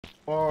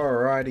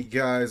Alrighty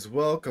guys,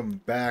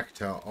 welcome back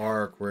to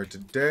Ark, where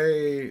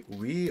today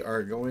we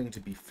are going to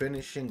be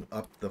finishing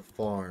up the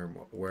farm,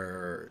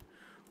 where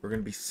we're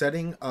going to be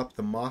setting up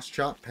the moss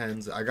chop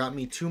pens. I got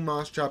me 2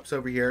 moss chops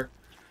over here.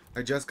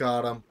 I just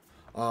got them.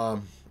 A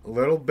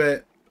little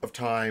bit of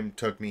time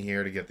took me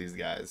here to get these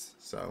guys,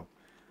 so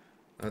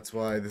that's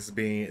why this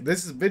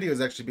video is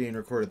actually being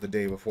recorded the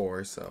day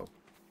before. So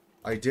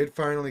I did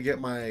finally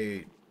get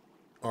my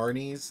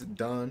Arnie's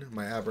done,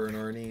 my Aberration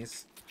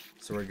Arnie's.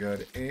 So we're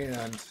good.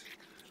 And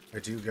I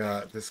do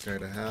got this guy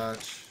to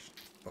hatch.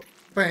 Oh,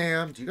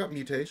 bam! Do you got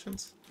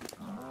mutations?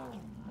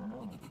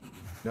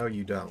 No,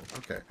 you don't.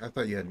 Okay, I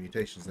thought you had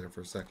mutations there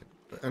for a second.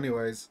 But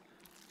anyways,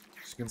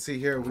 as you can see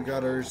here, we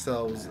got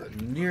ourselves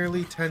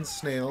nearly 10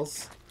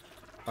 snails.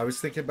 I was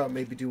thinking about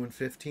maybe doing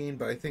 15,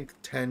 but I think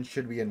 10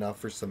 should be enough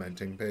for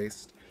cementing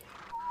paste.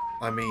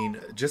 I mean,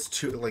 just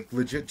two, like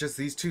legit, just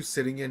these two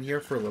sitting in here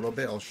for a little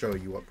bit, I'll show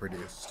you what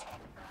produced.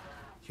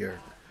 Here.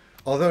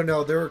 Although,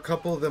 no, there are a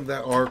couple of them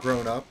that are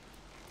grown up.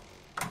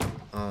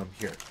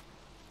 Here.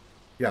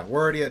 Yeah,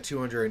 we're already at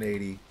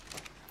 280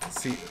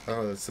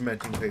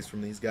 cementing paste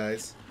from these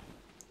guys.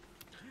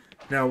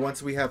 Now,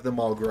 once we have them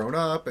all grown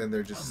up and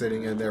they're just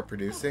sitting in there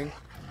producing,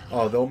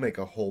 oh, they'll make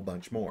a whole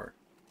bunch more.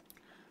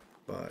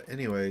 But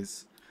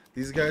anyways,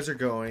 these guys are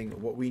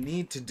going. What we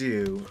need to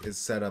do is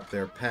set up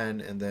their pen,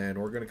 and then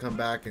we're going to come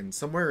back, and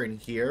somewhere in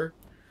here,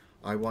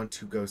 I want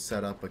to go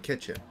set up a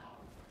kitchen.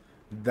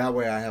 That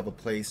way I have a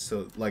place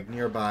so like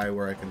nearby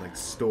where I can like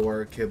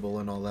store kibble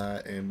and all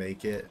that and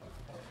make it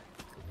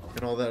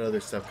and all that other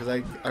stuff,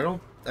 because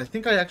I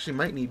think I actually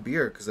might need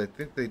beer, because I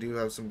think they do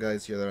have some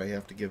guys here that I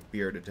have to give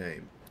beer to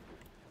tame.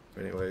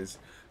 But anyways,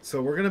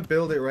 so we're gonna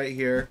build it right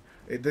here.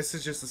 This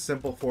is just a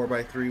simple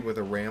 4x3 with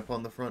a ramp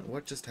on the front.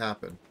 What just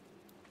happened?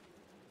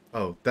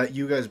 Oh, that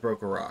you guys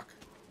broke a rock.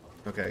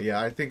 Okay, yeah,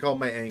 I think all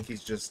my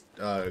Ankies just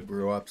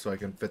grew up, so I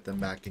can fit them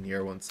back in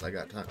here once I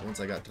got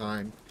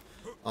time.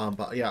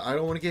 But yeah, I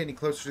don't want to get any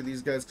closer to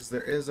these guys because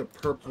there is a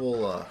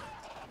purple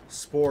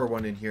spore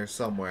one in here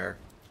somewhere.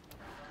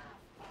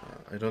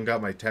 I don't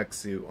got my tech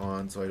suit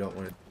on, so I don't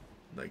want to,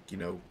 like, you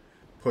know,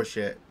 push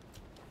it.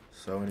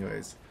 So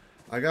anyways,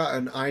 I got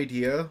an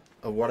idea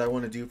of what I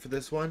want to do for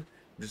this one.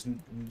 Just,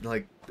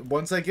 like,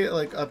 once I get,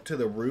 like, up to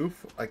the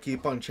roof, I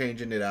keep on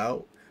changing it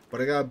out.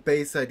 But I got a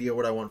base idea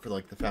what I want for,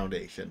 like, the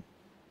foundation.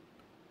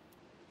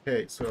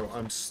 Okay, so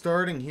I'm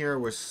starting here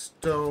with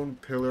stone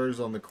pillars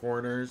on the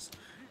corners.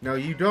 Now,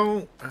 you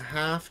don't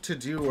have to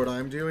do what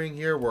I'm doing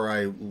here, where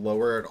I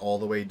lower it all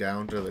the way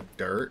down to the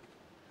dirt,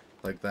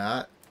 like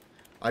that.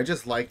 I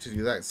just like to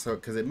do that so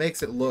because it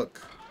makes it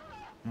look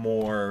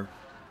more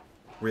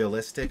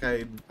realistic,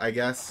 I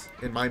guess,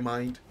 in my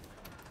mind,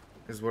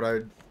 is what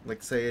I'd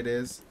like say it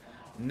is.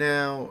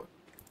 Now,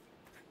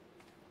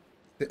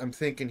 I'm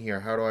thinking here,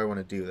 how do I want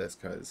to do this?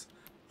 Because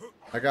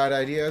I got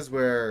ideas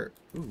where,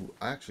 ooh,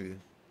 actually,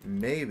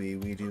 maybe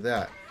we do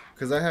that.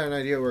 Because I had an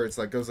idea where it's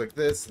like goes like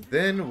this,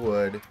 then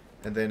wood,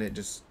 and then it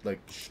just like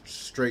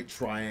straight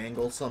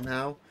triangle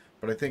somehow.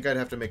 But I think I'd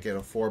have to make it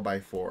a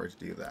 4x4 to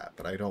do that.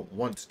 But I don't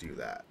want to do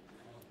that.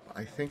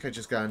 I think I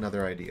just got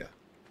another idea.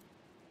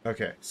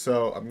 Okay,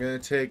 so I'm going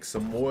to take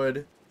some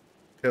wood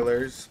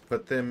pillars,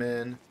 put them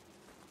in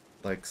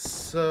like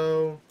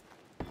so.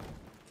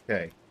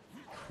 Okay.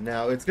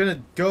 Now, it's going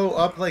to go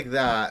up like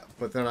that,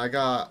 but then I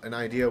got an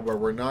idea where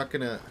we're not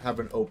going to have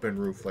an open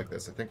roof like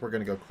this. I think we're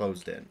going to go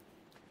closed in.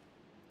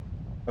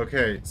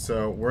 Okay,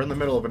 so we're in the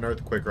middle of an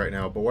earthquake right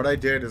now, but what I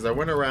did is I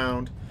went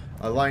around,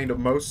 I lined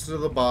most of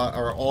the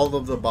or all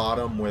of the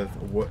bottom with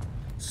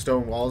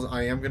stone walls.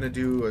 I am going to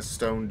do a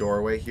stone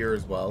doorway here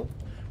as well.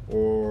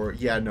 Or,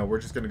 yeah, no, we're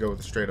just going to go with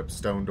a straight up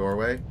stone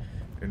doorway.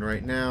 And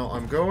right now,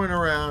 I'm going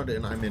around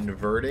and I'm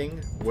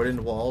inverting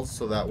wooden walls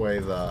so that way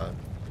the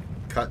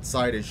cut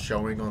side is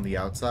showing on the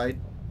outside.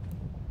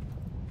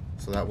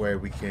 So that way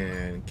we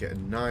can get a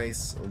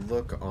nice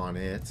look on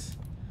it.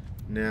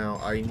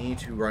 Now, I need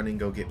to run and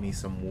go get me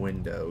some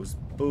windows,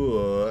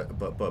 but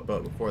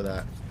before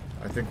that,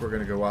 I think we're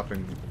going to go up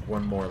and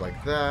one more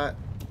like that.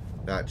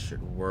 That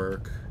should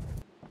work.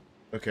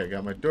 Okay,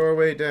 got my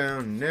doorway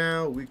down.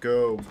 Now we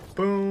go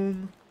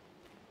boom.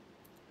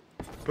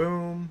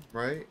 Boom,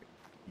 right?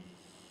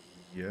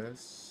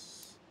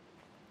 Yes.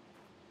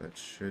 That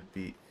should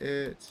be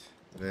it.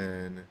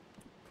 Then,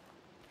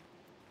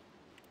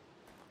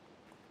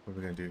 what are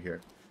we going to do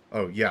here?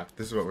 Oh, yeah,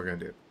 this is what we're going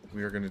to do.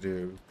 We are going to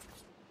do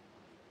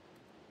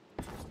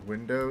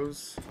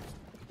windows,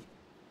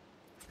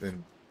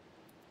 then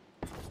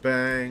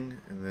bang,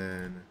 and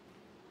then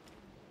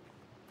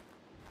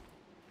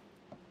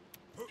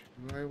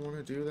do I want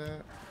to do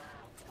that?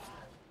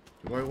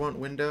 Do I want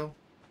window?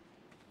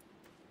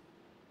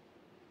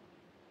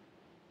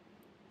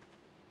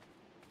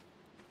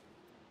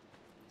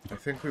 I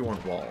think we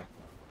want wall.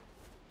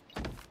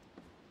 Okay,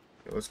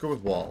 let's go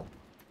with wall.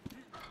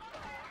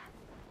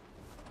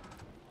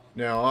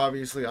 Now,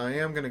 obviously, I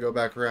am going to go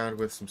back around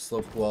with some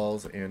sloped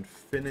walls and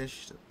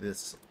finish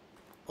this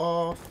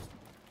off.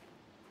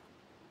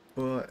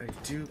 But I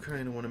do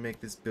kind of want to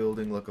make this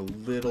building look a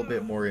little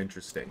bit more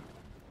interesting.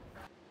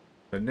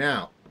 But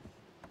now,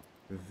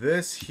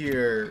 this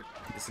here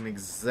isn't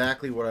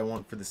exactly what I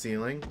want for the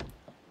ceiling.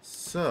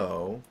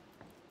 So,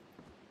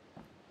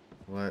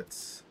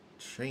 let's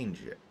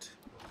change it.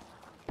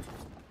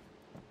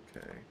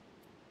 Okay.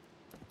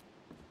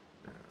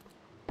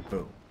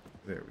 Boom.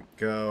 There we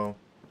go.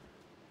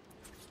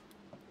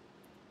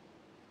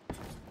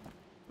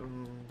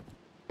 Boom.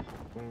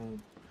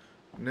 Boom.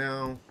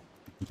 Now,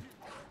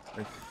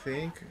 I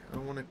think I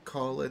want to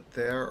call it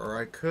there, or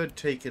I could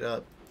take it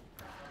up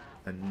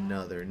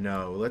another.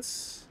 No,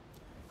 let's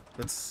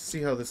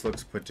see how this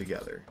looks put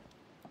together.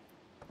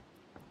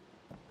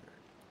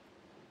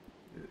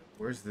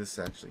 Where's this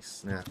actually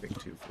snapping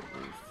to for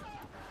roof?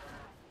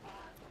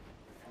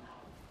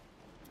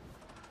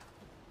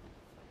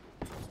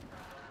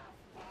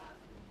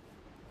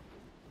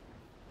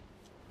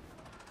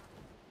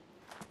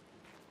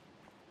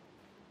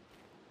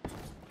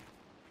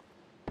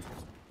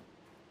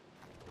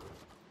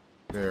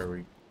 There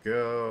we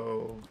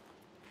go.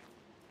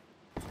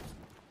 And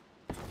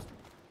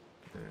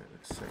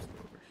a second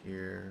over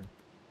here.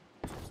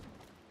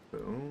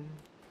 Boom.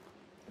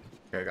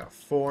 Okay, I got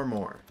 4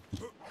 more.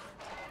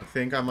 I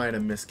think I might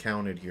have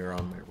miscounted here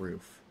on my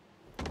roof.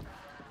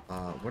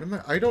 What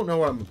am I don't know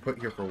what I'm gonna put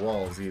here for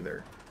walls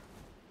either.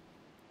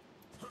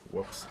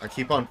 Whoops. I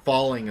keep on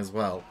falling as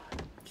well.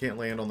 Can't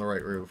land on the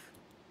right roof.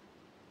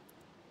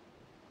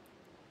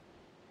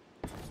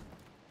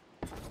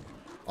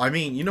 I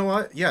mean, you know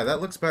what? Yeah,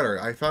 that looks better.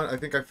 I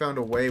think I found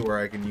a way where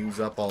I can use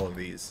up all of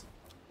these.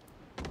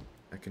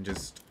 I can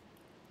just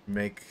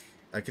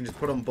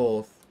put them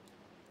both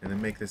and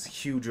then make this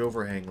huge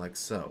overhang like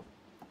so.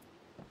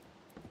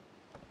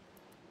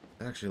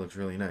 That actually looks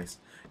really nice.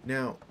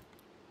 Now,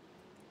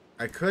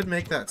 I could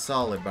make that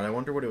solid, but I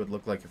wonder what it would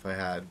look like if I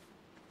had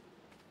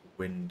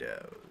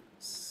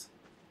windows.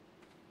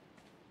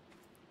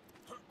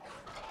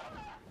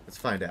 Let's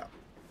find out.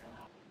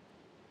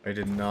 I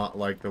did not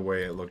like the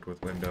way it looked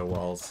with window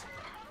walls.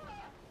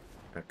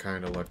 That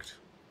kind of looked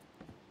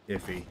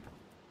iffy.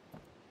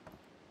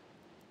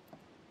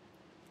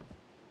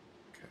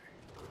 Okay.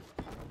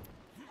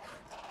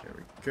 There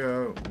we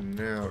go.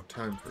 Now,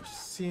 time for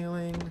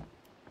ceiling.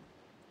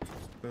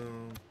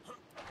 Boom.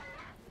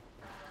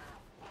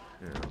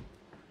 Now.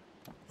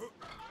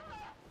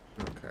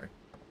 Okay.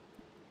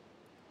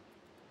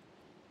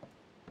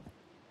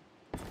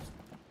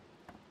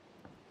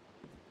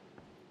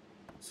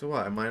 So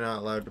what, am I not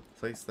allowed to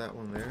place that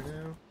one there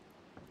now?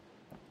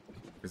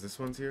 Because this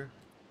one's here?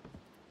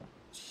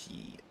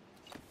 Gee.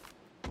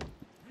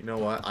 You know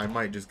what, I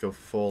might just go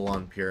full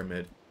on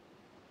pyramid.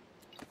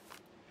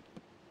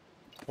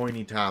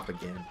 Pointy top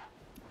again.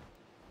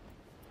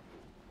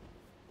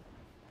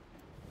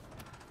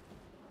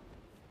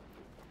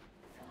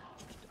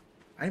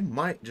 I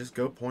might just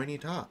go pointy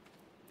top.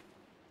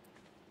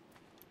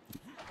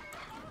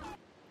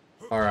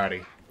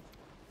 Alrighty.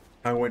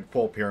 I went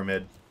full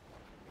pyramid.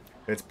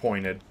 It's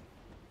pointed.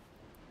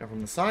 Now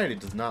from the side, it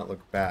does not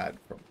look bad.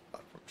 From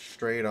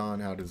straight on,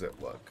 how does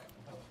it look?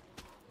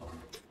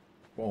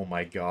 Oh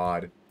my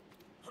god.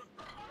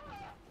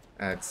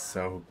 That's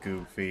so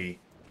goofy.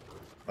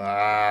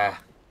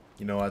 Ah.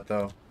 You know what,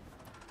 though?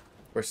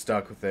 We're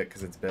stuck with it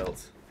because it's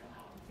built.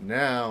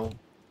 Now,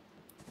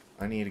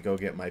 I need to go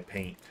get my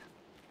paint.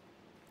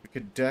 We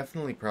could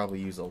definitely probably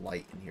use a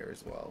light in here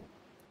as well.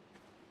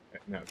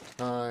 Okay, now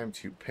time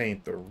to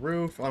paint the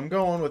roof. I'm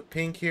going with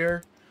pink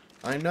here.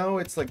 I know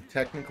it's like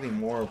technically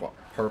more of a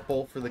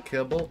purple for the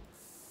kibble,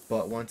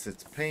 but once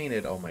it's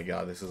painted, oh my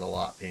god, this is a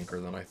lot pinker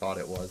than I thought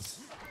it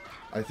was.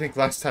 I think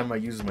last time I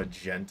used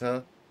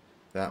magenta,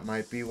 that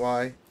might be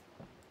why.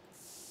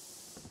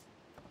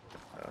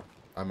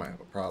 I might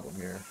have a problem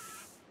here.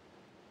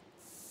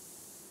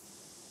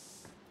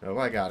 Oh,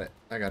 I got it.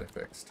 I got it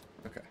fixed.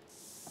 Okay.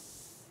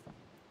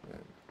 Then,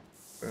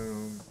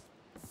 boom.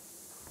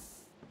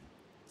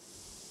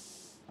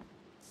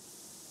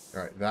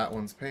 Alright, that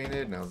one's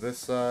painted. Now this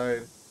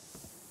side.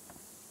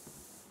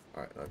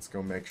 Alright, let's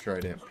go make sure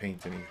I didn't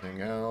paint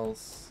anything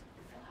else.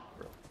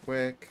 Real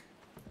quick.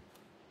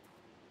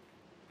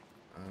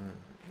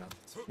 No.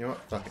 You know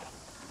what? Fuck it.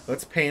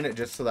 Let's paint it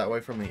just so that way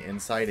from the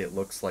inside it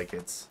looks like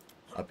it's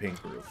a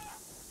pink roof.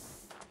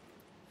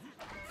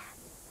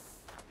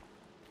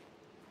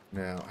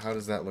 Now, how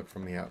does that look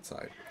from the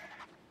outside?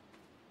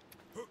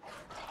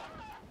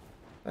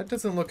 That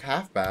doesn't look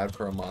half bad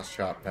for a moss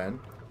chop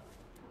pen.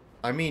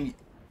 I mean,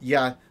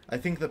 yeah, I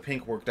think the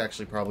pink worked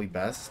actually probably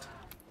best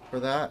for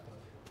that.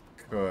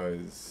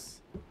 Because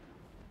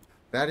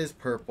that is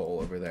purple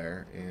over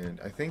there.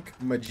 And I think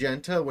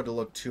magenta would have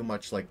looked too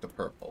much like the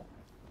purple.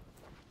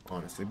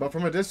 Honestly. But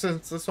from a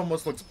distance, this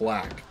almost looks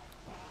black.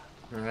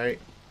 Alright?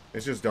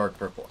 It's just dark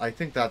purple. I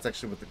think that's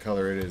actually what the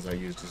color it is I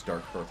used is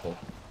dark purple.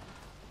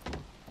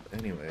 But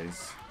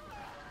anyways.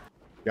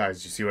 Guys,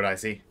 did you see what I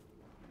see?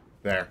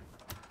 There.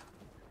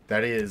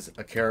 That is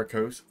a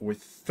Karakos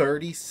with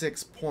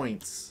 36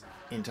 points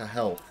into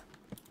health.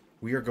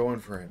 We are going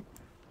for him.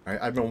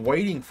 Alright, I've been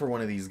waiting for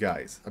one of these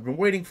guys. I've been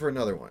waiting for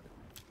another one.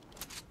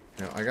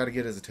 Now, I gotta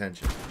get his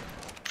attention.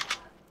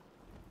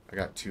 I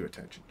got 2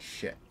 attention.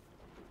 Shit.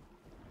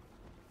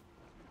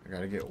 I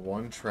gotta get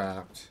one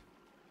trapped.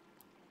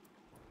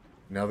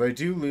 Now they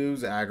do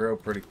lose aggro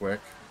pretty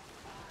quick.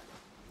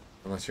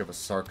 Unless you have a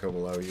Sarco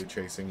below you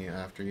chasing you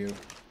after you.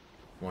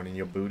 Wanting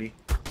your booty.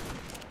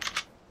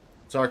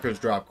 Sarcos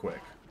drop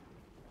quick.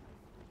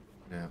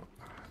 Now,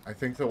 I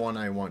think the one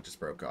I want just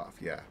broke off.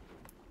 Yeah.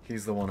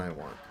 He's the one I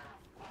want.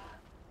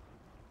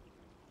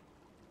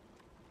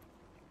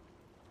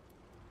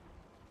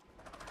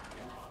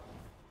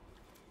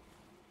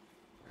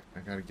 I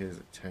gotta get his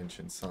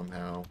attention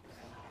somehow.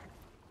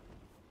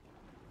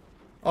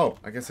 Oh,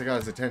 I guess I got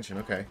his attention.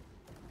 Okay.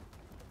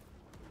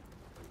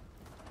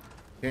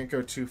 Can't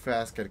go too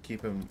fast. Gotta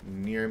keep him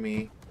near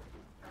me.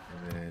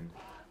 And then...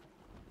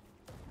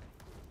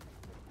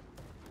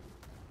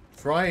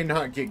 try and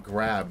not get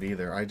grabbed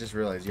either. I just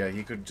realized, yeah,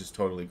 he could just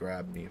totally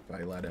grab me if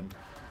I let him.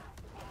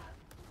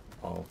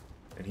 Oh,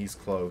 and he's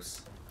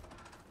close.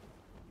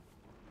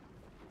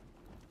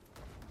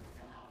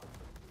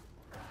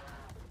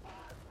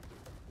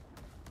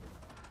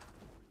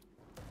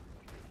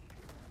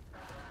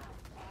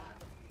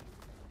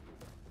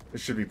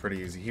 This should be pretty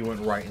easy. He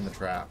went right in the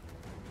trap.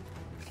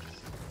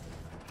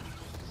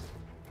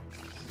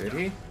 Did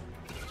he?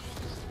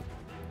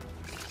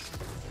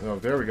 Oh,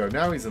 there we go.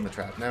 Now he's in the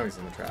trap. Now he's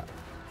in the trap.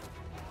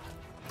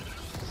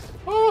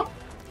 Oh!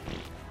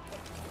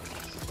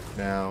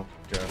 Now,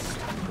 just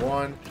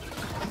one.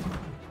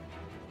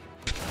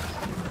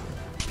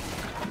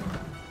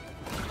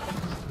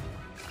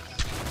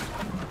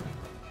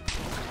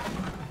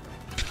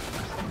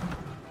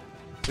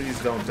 Please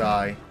don't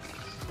die.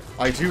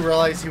 I do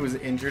realize he was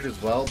injured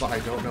as well, but I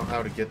don't know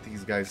how to get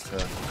these guys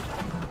to...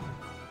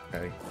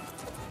 Okay.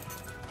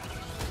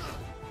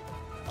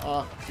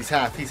 He's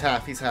half, he's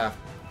half, he's half.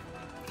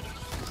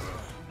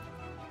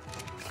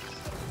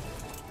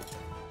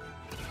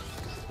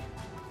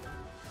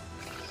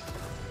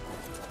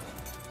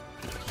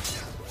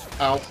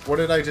 Ow, what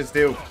did I just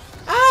do?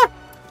 Ah!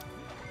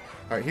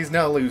 Alright, he's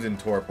now losing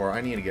torpor.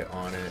 I need to get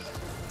on it.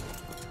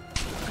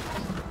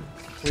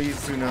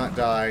 Please do not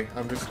die.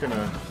 I'm just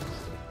gonna...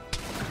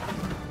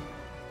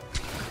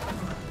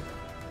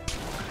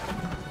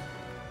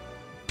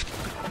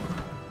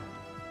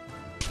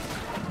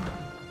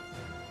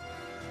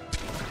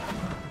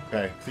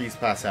 Okay, please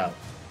pass out.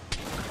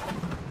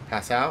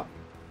 Pass out?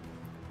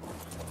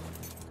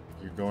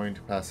 You're going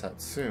to pass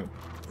out soon.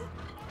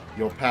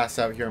 You'll pass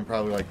out here in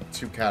probably like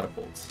 2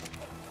 catapults.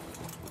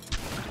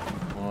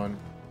 1,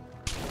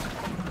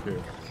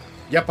 2.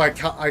 Yep, I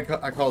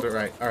called it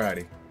right.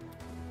 Alrighty.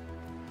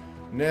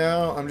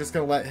 Now, I'm just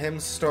going to let him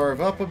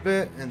starve up a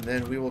bit, and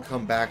then we will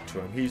come back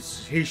to him. He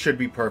should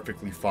be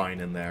perfectly fine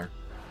in there.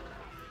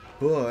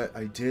 But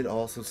I did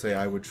also say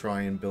I would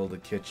try and build a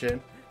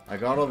kitchen. I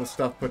got all the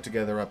stuff put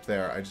together up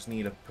there. I just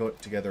need to put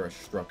together a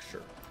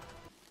structure.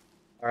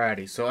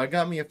 Alrighty, so I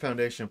got me a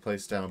foundation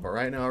placed down, but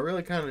right now I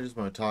really kind of just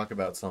want to talk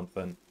about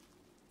something.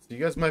 So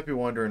you guys might be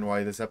wondering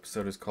why this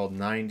episode is called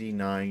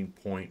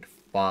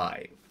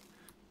 99.5.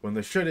 When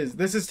the shit is...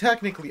 This is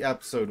technically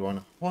episode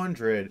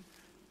 100,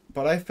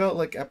 but I felt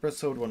like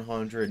episode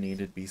 100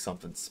 needed to be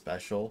something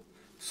special.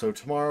 So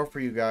tomorrow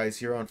for you guys,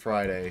 here on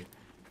Friday,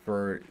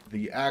 for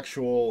the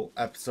actual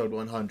episode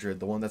 100,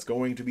 the one that's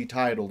going to be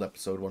titled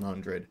episode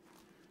 100,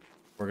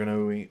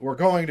 we're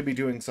going to be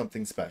doing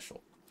something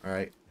special.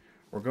 Alright?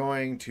 We're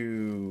going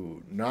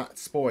to not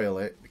spoil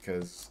it,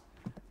 because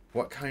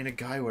what kind of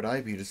guy would I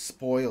be to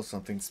spoil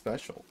something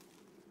special?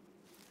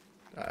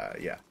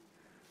 Yeah.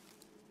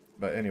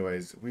 But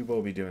anyways, we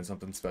will be doing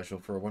something special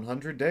for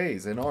 100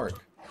 days in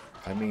ARK.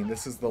 I mean,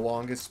 this is the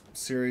longest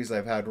series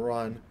I've had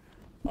run.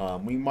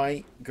 We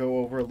might go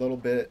over a little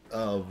bit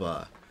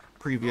of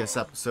previous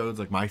episodes,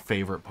 like my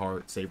favorite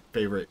parts, say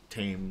favorite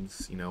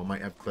tames, you know,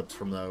 might have clips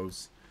from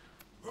those.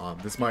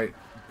 This might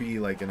be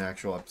like an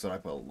actual episode I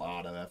put a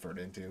lot of effort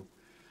into.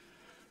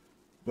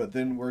 But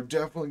then we're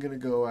definitely going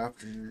to go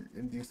after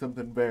and do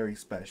something very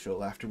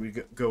special after we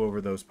go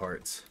over those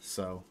parts.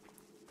 So,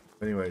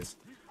 anyways,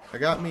 I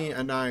got me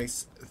a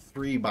nice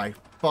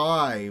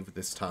 3x5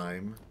 this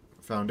time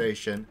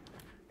foundation.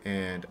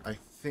 And I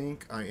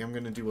think I am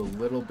going to do a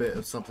little bit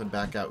of something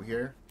back out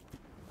here.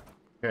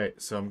 Okay,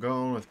 so I'm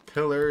going with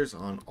pillars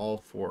on all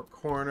 4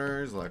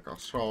 corners, like I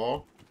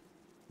saw.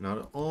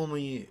 Not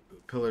only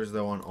pillars,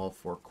 though, on all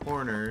 4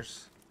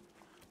 corners,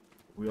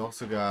 we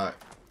also got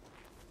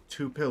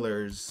 2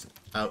 pillars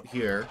out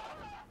here,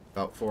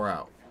 about 4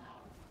 out.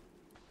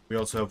 We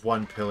also have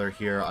 1 pillar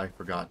here I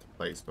forgot to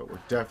place, but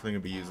we're definitely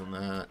going to be using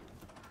that.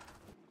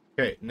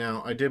 Okay,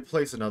 now I did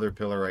place another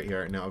pillar right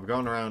here. Now I've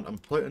gone around, I'm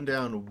putting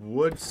down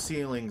wood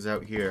ceilings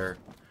out here.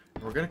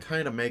 We're going to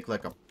kind of make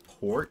like a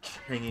porch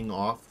hanging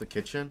off the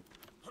kitchen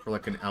for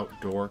like an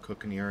outdoor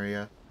cooking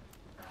area.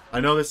 I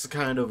know this is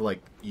kind of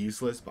like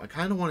useless, but I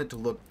kind of want it to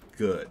look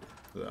good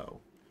though.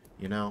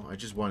 You know, I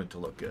just want it to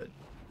look good.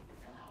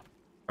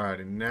 Alright,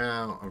 and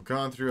now I've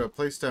gone through, I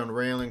placed down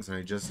railings, and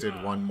I just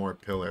did 1 more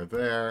pillar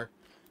there.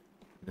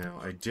 Now,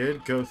 I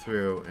did go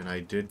through, and I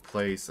did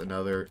place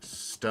another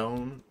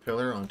stone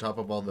pillar on top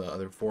of all the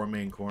other 4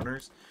 main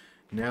corners.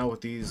 Now,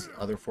 with these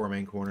other 4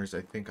 main corners,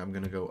 I think I'm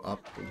going to go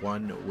up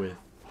 1 with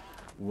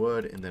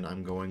wood, and then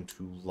I'm going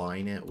to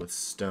line it with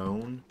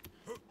stone,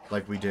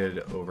 like we did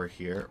over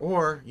here.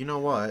 Or, you know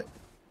what?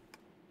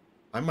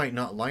 I might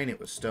not line it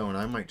with stone.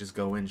 I might just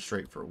go in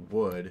straight for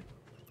wood.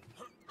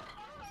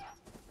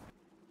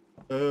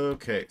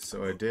 Okay,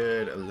 so I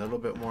did a little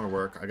bit more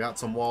work. I got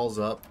some walls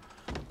up.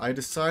 I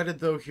decided,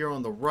 though, here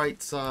on the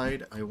right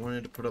side, I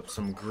wanted to put up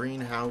some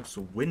greenhouse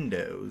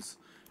windows.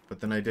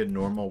 But then I did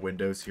normal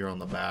windows here on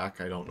the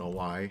back. I don't know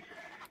why.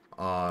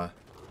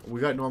 We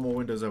got normal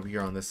windows over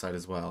here on this side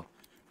as well.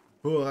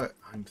 But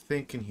I'm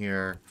thinking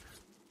here,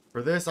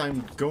 for this,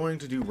 I'm going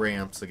to do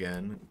ramps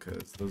again,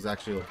 because those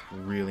actually look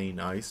really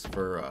nice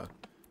for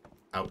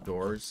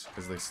outdoors,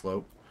 because they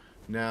slope.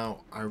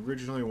 Now, I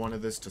originally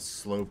wanted this to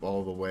slope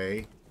all the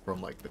way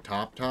from, like, the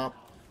top,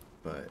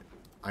 but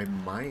I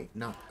might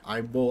not.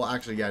 I will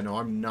actually, yeah, no,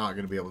 I'm not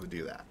going to be able to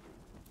do that.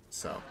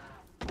 So,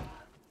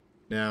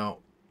 now,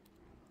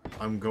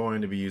 I'm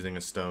going to be using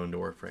a stone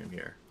door frame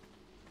here.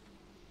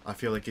 I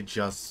feel like it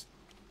just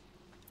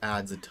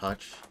adds a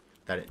touch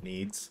that it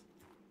needs.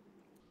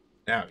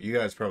 Now, you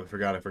guys probably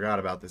forgot I forgot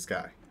about this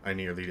guy. I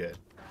nearly did.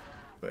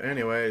 But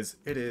anyways,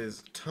 it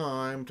is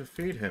time to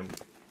feed him.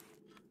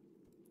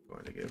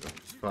 Going to give him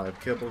just 5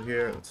 kibble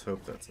here. Let's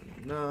hope that's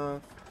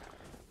enough.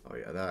 Oh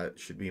yeah, that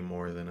should be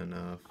more than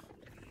enough.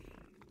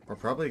 Or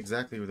probably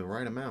exactly the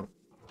right amount.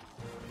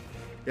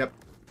 Yep,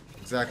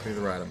 exactly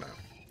the right amount.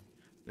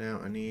 Now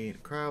I need a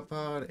crab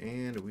pod,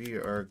 and we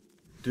are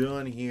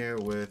done here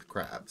with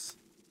crabs.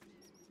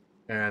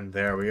 And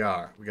there we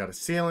are. We got a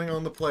ceiling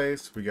on the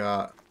place. We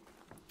got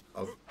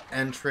an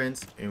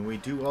entrance, and we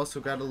do also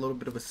got a little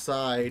bit of a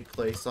side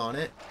place on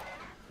it.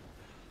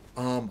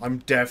 I'm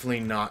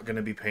definitely not going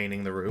to be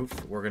painting the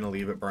roof. We're going to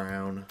leave it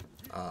brown.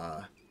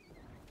 I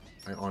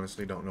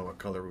honestly don't know what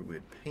color we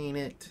would paint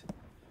it.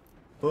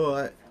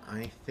 But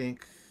I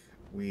think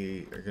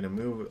we are going to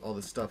move all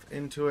the stuff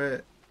into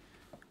it.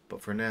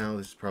 But for now,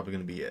 this is probably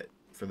going to be it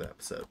for the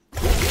episode.